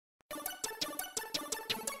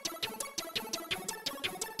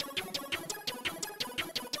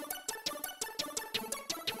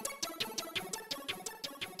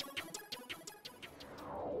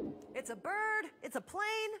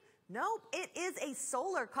Nope, it is a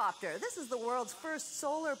SolarCopter. This is the world's first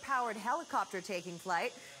solar-powered helicopter taking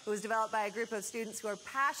flight. It was developed by a group of students who are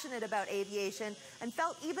passionate about aviation and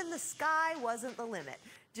felt even the sky wasn't the limit.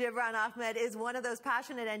 Gibran Ahmed is one of those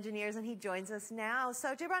passionate engineers, and he joins us now.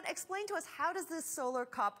 So Gibran, explain to us, how does this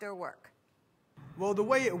SolarCopter work? Well, the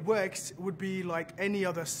way it works would be like any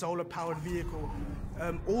other solar-powered vehicle.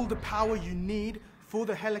 All the power you need for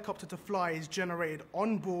the helicopter to fly is generated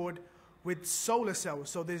on board with solar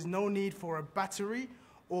cells, so there's no need for a battery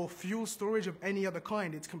or fuel storage of any other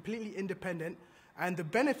kind. It's completely independent, and the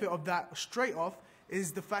benefit of that straight off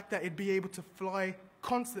is the fact that it'd be able to fly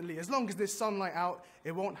constantly. As long as there's sunlight out,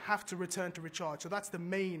 it won't have to return to recharge. So that's the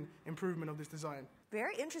main improvement of this design.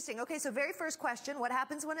 Very interesting. Okay, so very first question, what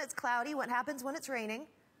happens when it's cloudy? What happens when it's raining?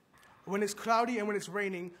 When it's cloudy and when it's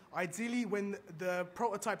raining, ideally when the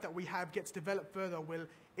prototype that we have gets developed further, we'll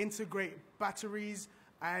integrate batteries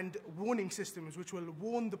and warning systems which will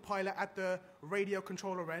warn the pilot at the radio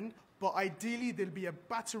controller end. But ideally there'll be a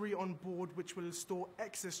battery on board which will store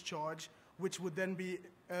excess charge, which would then be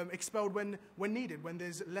expelled when needed, when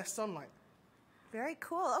there's less sunlight. Very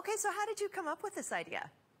cool. Okay, so how did you come up with this idea?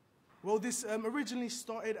 Well, this originally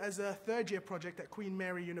started as a third-year project at Queen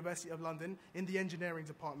Mary University of London in the engineering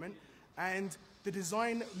department, and the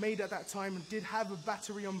design made at that time did have a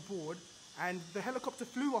battery on board, and the helicopter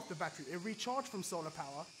flew off the battery. It recharged from solar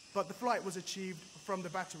power, but the flight was achieved from the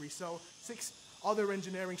battery. So 6 other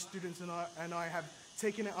engineering students and I have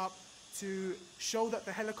taken it up to show that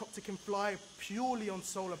the helicopter can fly purely on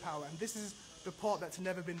solar power, and this is the part that's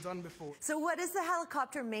never been done before. So what is the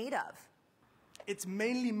helicopter made of? It's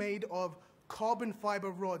mainly made of carbon fiber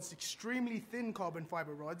rods, extremely thin carbon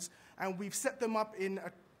fiber rods, and we've set them up in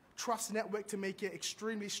a truss network to make it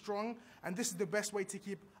extremely strong, and this is the best way to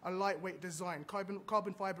keep a lightweight design.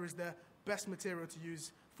 Carbon fiber is the best material to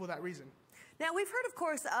use for that reason. Now, we've heard, of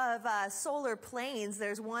course, of solar planes.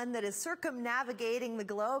 There's one that is circumnavigating the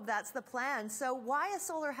globe. That's the plan. So why a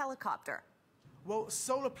solar helicopter? Well,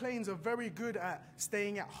 solar planes are very good at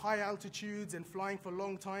staying at high altitudes and flying for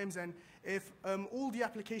long times, and if all the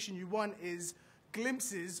application you want is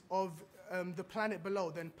glimpses of the planet below,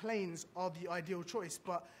 then planes are the ideal choice.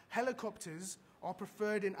 But helicopters are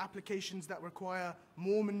preferred in applications that require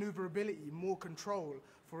more maneuverability, more control.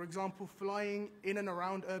 For example, flying in and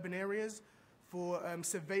around urban areas. For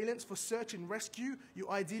surveillance, for search and rescue, you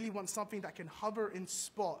ideally want something that can hover in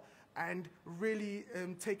spot and really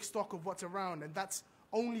take stock of what's around, and that's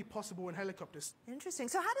only possible in helicopters. Interesting.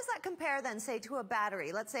 So how does that compare then, say, to a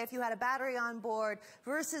battery? Let's say if you had a battery on board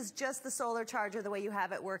versus just the solar charger the way you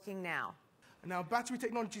have it working now. Now, battery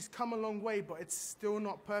technology's come a long way, but it's still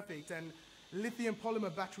not perfect, and lithium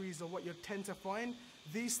polymer batteries are what you tend to find.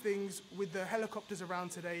 These things, with the helicopters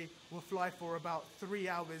around today, will fly for about 3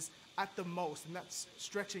 hours at the most, and that's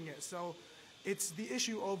stretching it. So it's the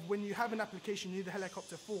issue of when you have an application you need the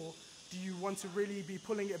helicopter for, do you want to really be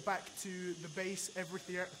pulling it back to the base every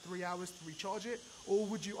 3 hours to recharge it? Or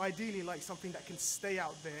would you ideally like something that can stay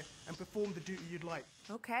out there and perform the duty you'd like?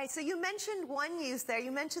 Okay, so you mentioned one use there.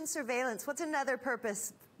 You mentioned surveillance. What's another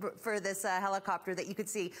purpose for this helicopter that you could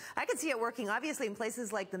see? I could see it working, obviously, in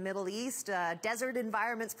places like the Middle East, desert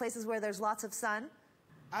environments, places where there's lots of sun.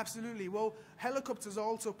 Absolutely. Well, helicopters are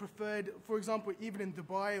also preferred, for example, even in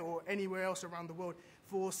Dubai or anywhere else around the world,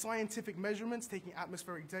 for scientific measurements, taking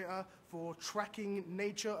atmospheric data, for tracking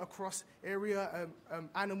nature across area,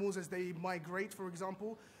 animals as they migrate, for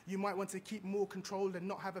example. You might want to keep more controlled and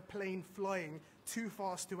not have a plane flying too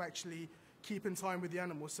fast to actually keep in time with the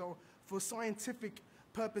animals. So for scientific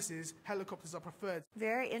purposes, helicopters are preferred.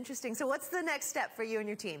 Very interesting. So what's the next step for you and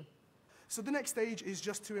your team? So the next stage is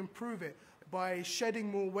just to improve it. By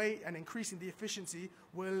shedding more weight and increasing the efficiency,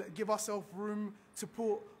 we'll give ourselves room to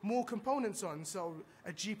put more components on. So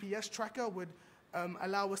a GPS tracker would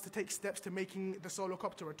allow us to take steps to making the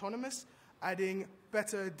SolarCopter autonomous, adding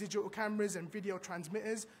better digital cameras and video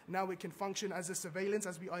transmitters. Now it can function as a surveillance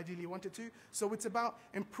as we ideally want it to. So it's about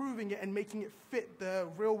improving it and making it fit the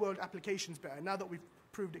real-world applications better, now that we've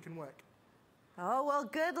proved it can work. Oh, well,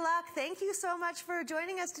 good luck. Thank you so much for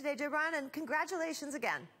joining us today, Gibran, and congratulations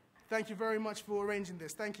again. Thank you very much for arranging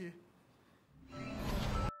this. Thank you.